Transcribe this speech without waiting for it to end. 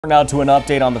Now to an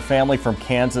update on the family from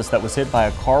Kansas that was hit by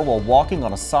a car while walking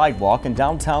on a sidewalk in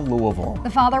downtown Louisville. The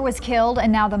father was killed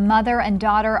and now the mother and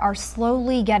daughter are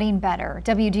slowly getting better.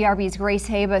 WDRB's Grace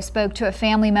Haba spoke to a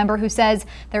family member who says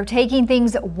they're taking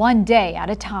things one day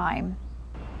at a time.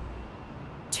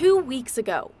 2 weeks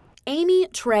ago, Amy,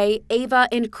 Trey, Ava,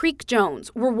 and Creek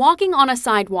Jones were walking on a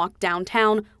sidewalk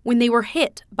downtown when they were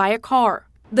hit by a car.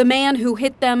 The man who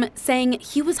hit them saying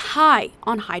he was high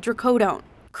on hydrocodone.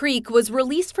 Creek was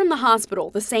released from the hospital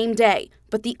the same day,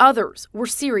 but the others were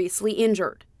seriously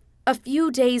injured. A few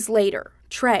days later,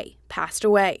 Trey passed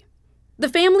away. The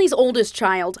family's oldest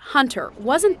child, Hunter,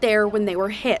 wasn't there when they were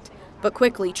hit, but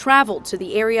quickly traveled to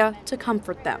the area to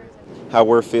comfort them. How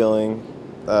we're feeling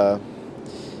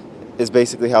is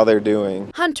basically how they're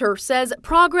doing. Hunter says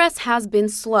progress has been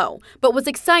slow, but was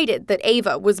excited that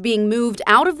Ava was being moved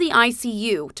out of the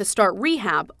ICU to start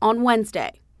rehab on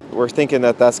Wednesday. We're thinking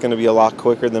that that's going to be a lot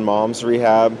quicker than Mom's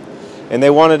rehab, and they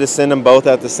wanted to send them both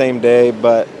at the same day,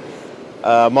 but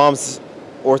Mom's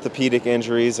orthopedic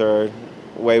injuries are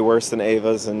way worse than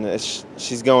Ava's, and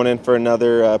she's going in for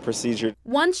another procedure.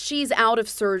 Once she's out of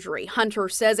surgery, Hunter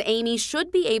says Amy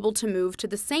should be able to move to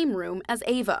the same room as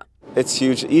Ava. It's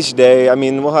huge. Each day, I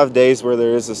mean, we'll have days where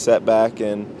there is a setback,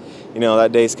 and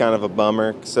that day's kind of a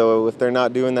bummer. So if they're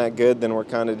not doing that good, then we're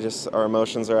kind of our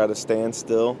emotions are at a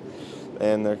standstill,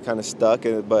 and they're kind of stuck.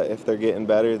 But if they're getting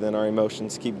better, then our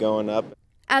emotions keep going up.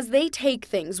 As they take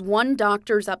things one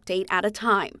doctor's update at a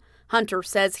time, Hunter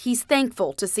says he's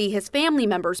thankful to see his family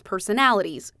members'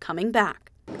 personalities coming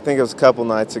back. I think it was a couple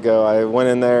nights ago. I went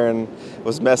in there and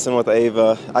was messing with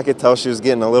Ava. I could tell she was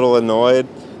getting a little annoyed.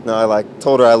 I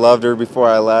told her I loved her before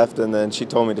I left, and then she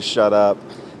told me to shut up.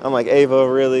 I'm like, Ava,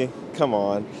 really? Come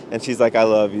on. And she's like, I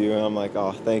love you. And I'm like,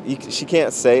 oh, thank you. She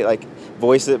can't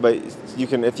voice it, but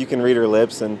if you can read her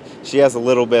lips, and she has a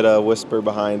little bit of whisper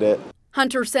behind it.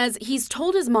 Hunter says he's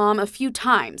told his mom a few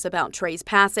times about Trey's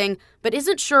passing, but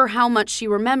isn't sure how much she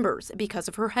remembers because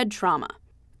of her head trauma.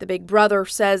 The big brother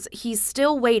says he's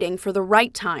still waiting for the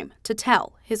right time to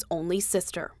tell his only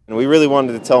sister. And we really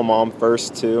wanted to tell Mom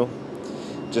first, too,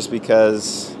 just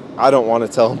because I don't want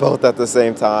to tell them both at the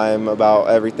same time about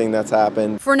everything that's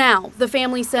happened. For now, the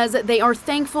family says they are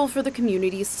thankful for the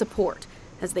community's support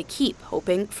as they keep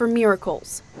hoping for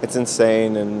miracles. It's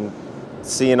insane, and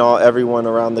seeing everyone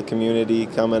around the community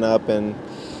coming up and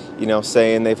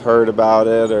saying they've heard about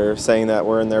it or saying that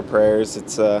we're in their prayers,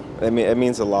 it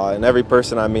means a lot. And every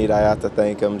person I meet, I have to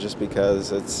thank them, just because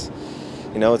that's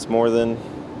more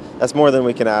than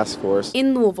we can ask for.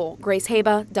 In Louisville, Grace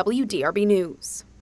Haba, WDRB News.